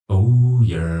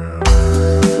Yeah.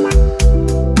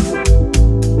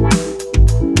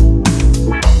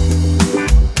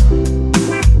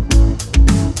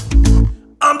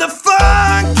 I'm the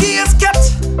funkiest cat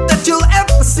that you'll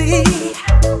ever see.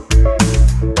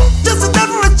 Just a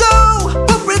average Joe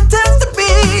who pretends to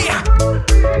be.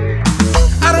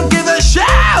 I don't give a shit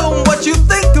what you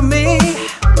think of me,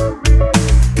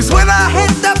 'cause when I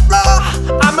hit the floor,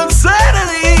 I'm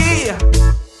insanity.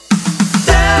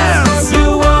 Dance,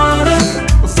 you want it?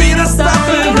 Feet are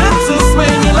stomping, hips are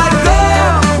swinging like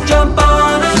damn. Jump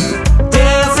on it,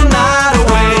 dance the night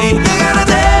away. You gotta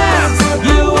dance,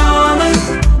 you want it?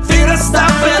 Feet are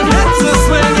stomping, hips are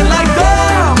swinging like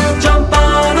damn. Jump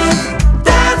on it,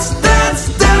 dance, dance,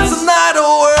 dance the night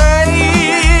away.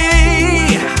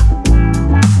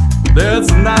 Dance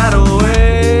the night away.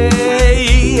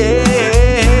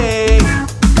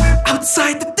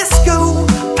 Outside the disco,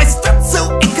 I strut so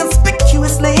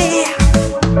inconspicuously.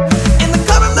 In the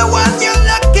club, I'm the one you're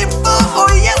looking for, oh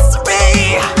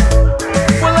yessiree.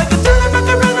 Well, I can do the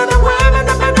macarena, the web, and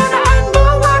the banana, and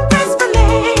moonwalk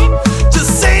gracefully.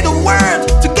 Just say the word,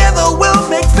 together we'll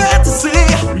make fantasy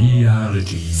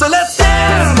Reality. So let's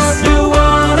dance, you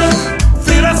want it?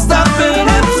 Feet are stomping,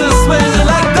 hips are swinging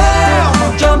like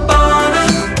damn. Jump on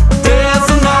it, dance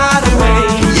the night away.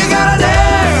 You gotta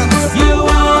dance, you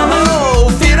want it? Oh,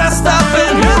 feet are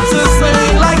stomping, hips are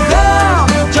swinging like damn.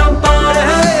 Jump on it,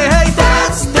 hey, hey,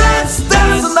 dance, dance,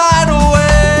 dance the night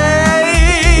away.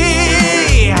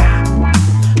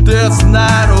 Dance the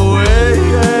night away.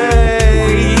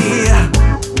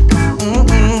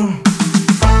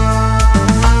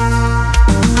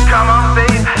 Come on,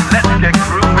 babe, let's get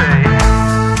cruising.